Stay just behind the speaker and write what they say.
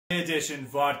Edition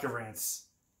Vodka Rants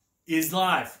is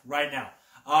live right now.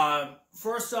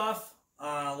 First off,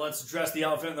 let's address the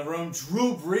elephant in the room.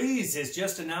 Drew Brees has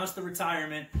just announced the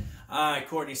retirement.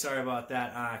 Courtney, sorry about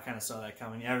that. I kind of saw that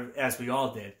coming, as we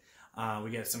all did.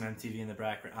 We get some MTV in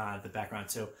the background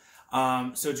too.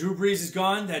 So Drew Brees is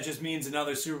gone. That just means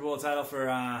another Super Bowl title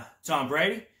for Tom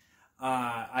Brady.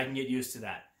 I can get used to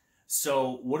that.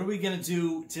 So what are we going to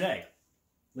do today?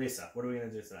 Lisa, what are we going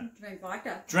to do today? Drink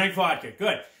vodka. Drink vodka.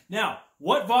 Good. Now,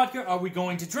 what vodka are we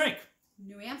going to drink?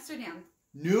 New Amsterdam.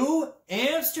 New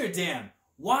Amsterdam.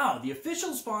 Wow, the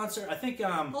official sponsor, I think...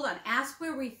 Hold on. Ask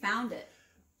where we found it.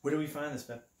 Where do we find this,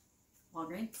 Beth?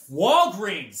 Walgreens.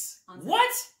 Walgreens!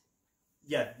 What?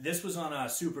 Yeah, this was on a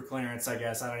super clearance, I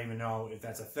guess. I don't even know if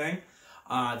that's a thing.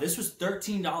 This was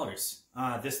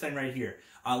 $13. This thing right here.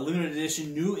 Limited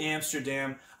edition New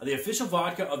Amsterdam. The official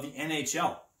vodka of the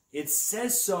NHL. It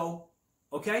says so,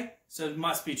 okay? So it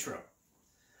must be true.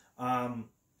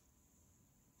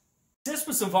 Just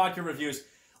with some vodka reviews.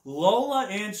 Lola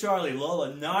and Charlie.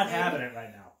 Lola not having it right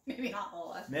now. Maybe not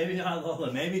Lola. Maybe not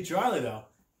Lola. Maybe Charlie, though.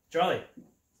 Charlie,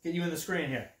 get you in the screen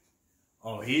here.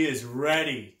 Oh, he is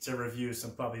ready to review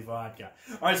some puppy vodka.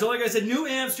 All right, so like I said, New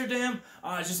Amsterdam.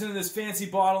 Just in this fancy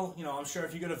bottle. You know, I'm sure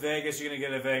if you go to Vegas, you're going to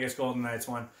get a Vegas Golden Knights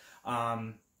one.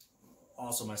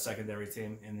 Also my secondary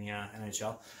team in the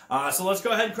NHL. So let's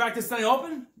go ahead and crack this thing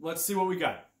open. Let's see what we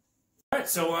got. All right,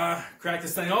 so crack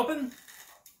this thing open.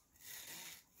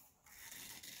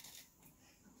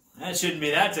 That shouldn't be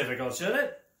that difficult, should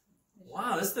it?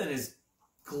 Wow, this thing is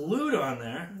glued on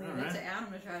there. Leave it to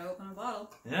Adam to try to open a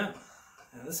bottle. Yeah.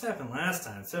 This happened last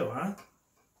time too, huh?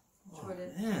 Sure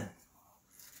did. Yeah.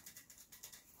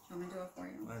 Do you want me to do it for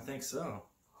you? I think so.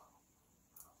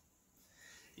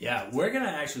 Yeah, we're going to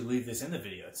actually leave this in the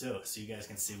video, too, so you guys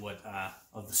can see what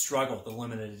of the struggle the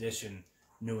limited edition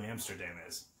New Amsterdam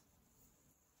is.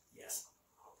 Yes.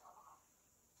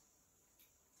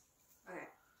 Okay.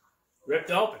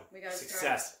 Ripped open. We got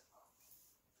Success.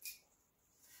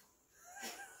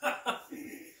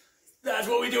 That's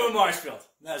what we do in Marshfield.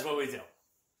 That's what we do.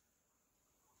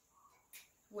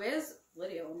 Where's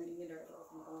Lydia when we need her to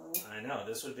open the bottle? I know,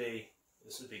 this would be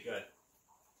good.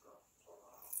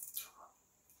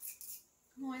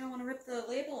 Oh, I don't want to rip the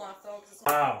label off, though.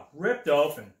 Wow, ripped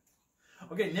open.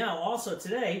 Okay, now, also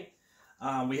today,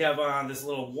 we have this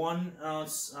little 1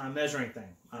 ounce measuring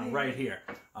thing right here.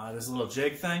 This little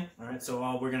jig thing. All right, so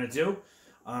all we're going to do,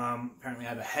 apparently I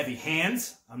have a heavy hand.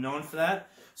 I'm known for that.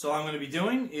 So all I'm going to be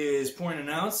doing is pouring 1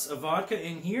 ounce of vodka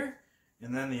in here,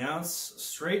 and then the ounce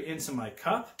straight into my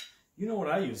cup. You know what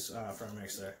I use for a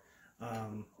mixer.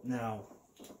 Now,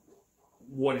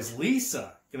 what is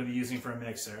Lisa going to be using for a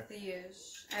mixer? The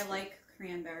use. I like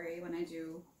cranberry when I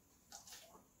do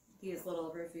these little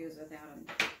reviews with Adam.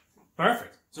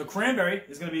 Perfect. So cranberry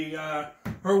is going to be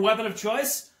her weapon of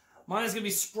choice. Mine is going to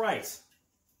be Sprite.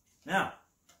 Now,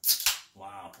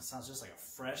 wow, that sounds just like a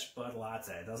fresh Bud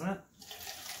Latte, doesn't it?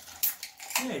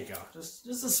 There you go. Just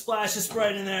a splash of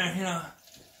Sprite in there, you know.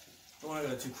 Don't want to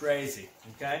go too crazy,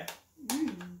 okay?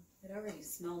 It already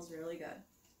smells really good.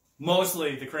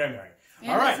 Mostly the cranberry.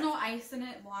 And all right. there's no ice in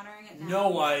it, watering it down.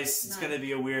 No ice. It's going to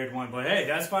be a weird one, but hey,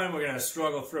 that's fine. We're going to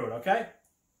struggle through it, okay?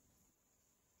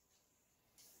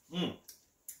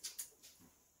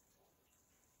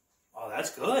 Oh, that's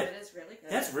good. It is really good.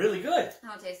 That's really good. I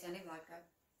don't taste any vodka.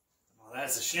 Well,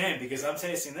 that's a shame because I'm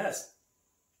tasting this.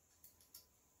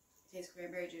 Taste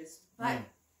cranberry juice. But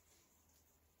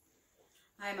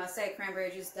I must say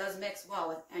cranberry juice does mix well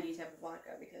with any type of vodka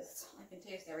because I can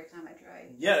taste every time I try.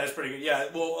 Yeah, that's pretty good. Yeah,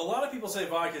 well, a lot of people say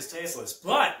vodka is tasteless,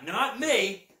 but not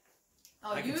me.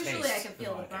 Oh, usually I can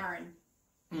feel the burn.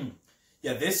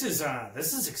 Yeah, this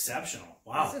is exceptional.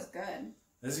 Wow. This is good.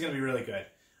 This is going to be really good.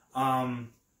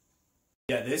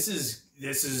 Yeah, this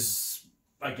is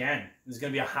again, this is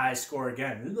going to be a high score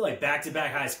again. This will be like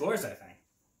back-to-back high scores, I think.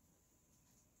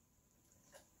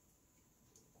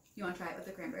 You want to try it with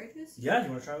the cranberry juice? Yeah, do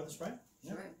you want to try with the Sprite?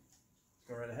 Sure.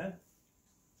 Yeah. Go right ahead.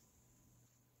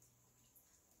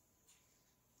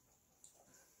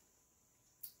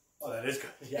 Oh, that is good.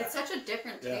 Yeah. It's such a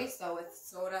different taste, though, with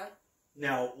soda.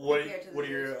 Now, what are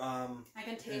your... I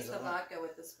can taste the vodka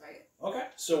with the Sprite. Okay,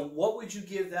 so what would you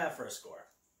give that for a score?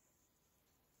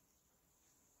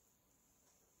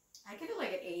 I give it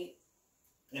like an 8.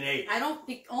 An 8.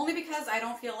 Only because I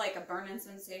don't feel like a burning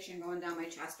sensation going down my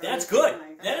chest. That's good.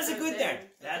 That is a good thing.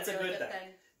 That's a good thing.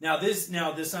 Now this,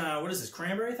 what is this,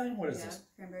 cranberry thing? What is this?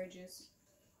 Cranberry juice.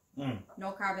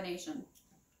 No carbonation.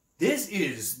 This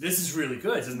is really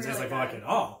good. It doesn't taste like vodka at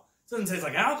all. It doesn't taste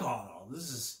like alcohol at all. This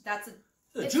is... That's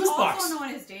a juice box. It's also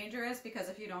known as dangerous because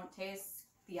if you don't taste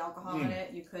the alcohol in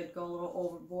it. You could go a little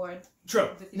overboard. True.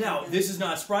 Now, this is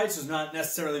not Sprite, so it's not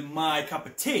necessarily my cup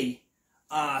of tea.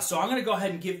 So I'm going to go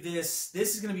ahead and give this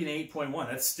is going to be an 8.1.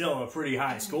 That's still a pretty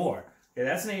high score. Okay,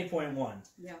 that's an 8.1.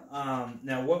 Yeah.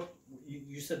 Now, what,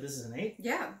 you said this is an 8?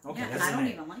 Yeah. Okay, yeah, that's I an don't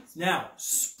 8. even like Sprite. Now,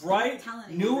 Sprite,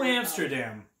 New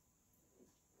Amsterdam.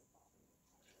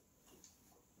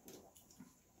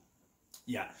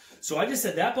 Yeah. So I just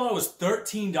said that bottle was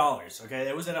 $13, okay?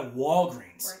 That was at a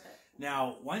Walgreens. Worth it.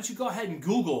 Now, why don't you go ahead and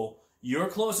Google your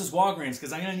closest Walgreens,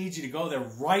 because I'm going to need you to go there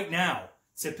right now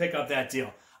to pick up that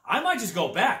deal. I might just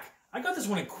go back. I got this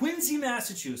one in Quincy,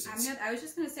 Massachusetts. I was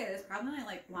just going to say, there's probably only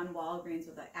like one Walgreens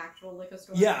with an actual liquor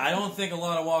store. Yeah, I don't think a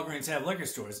lot of Walgreens have liquor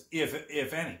stores,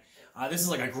 if any. This is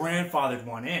like a grandfathered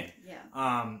one in.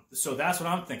 Yeah. So that's what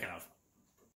I'm thinking of.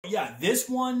 Yeah, this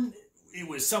one, it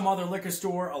was some other liquor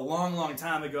store a long, long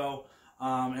time ago.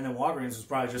 And then Walgreens was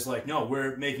probably just like, no,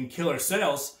 we're making killer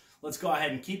sales. Let's go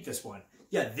ahead and keep this one.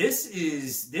 Yeah, this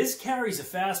carries a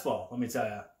fastball, let me tell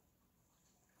you.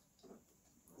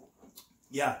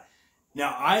 Yeah.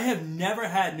 Now, I have never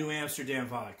had New Amsterdam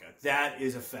Vodka. That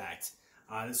is a fact.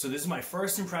 So this is my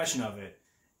first impression of it,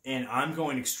 and I'm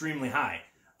going extremely high.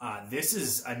 This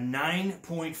is a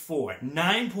 9.4.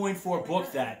 9.4, book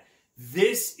that.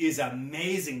 This is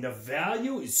amazing. The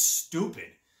value is stupid.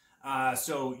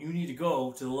 So you need to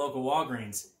go to the local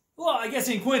Walgreens. Well, I guess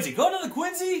in Quincy. Go to the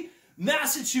Quincy,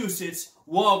 Massachusetts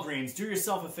Walgreens. Do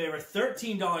yourself a favor.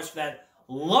 $13 for that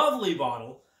lovely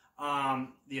bottle.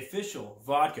 The official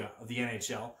vodka of the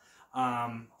NHL.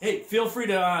 Hey, feel free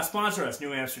to sponsor us,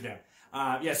 New Amsterdam.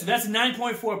 Yeah, so that's a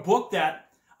 9.4, book that.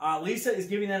 Lisa is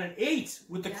giving that an 8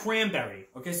 with the cranberry.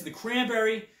 Okay, so the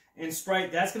cranberry and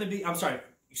Sprite, that's going to be, I'm sorry,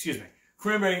 excuse me,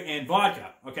 cranberry and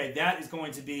vodka. Okay, that is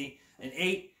going to be an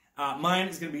 8. Mine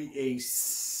is going to be a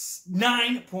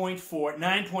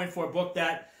 9.4, book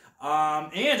that.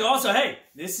 And also, hey,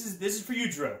 this is for you,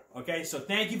 Drew. Okay, so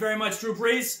thank you very much, Drew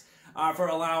Brees. For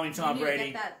allowing Tom Brady. You need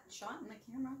to get that shot in the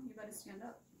camera. You better stand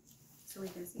up so we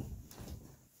can see.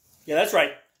 Yeah, that's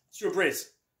right. It's Drew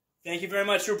Brees. Thank you very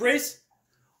much, Drew Brees.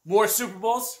 More Super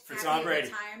Bowls for Tom Brady.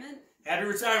 Happy retirement. Happy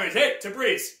retirement. Hey, to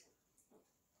Brees.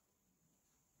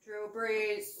 Drew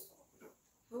Brees.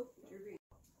 Oh, Drew Brees.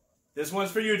 This one's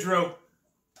for you, Drew.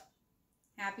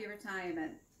 Happy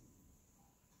retirement.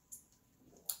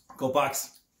 Go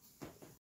Bucks.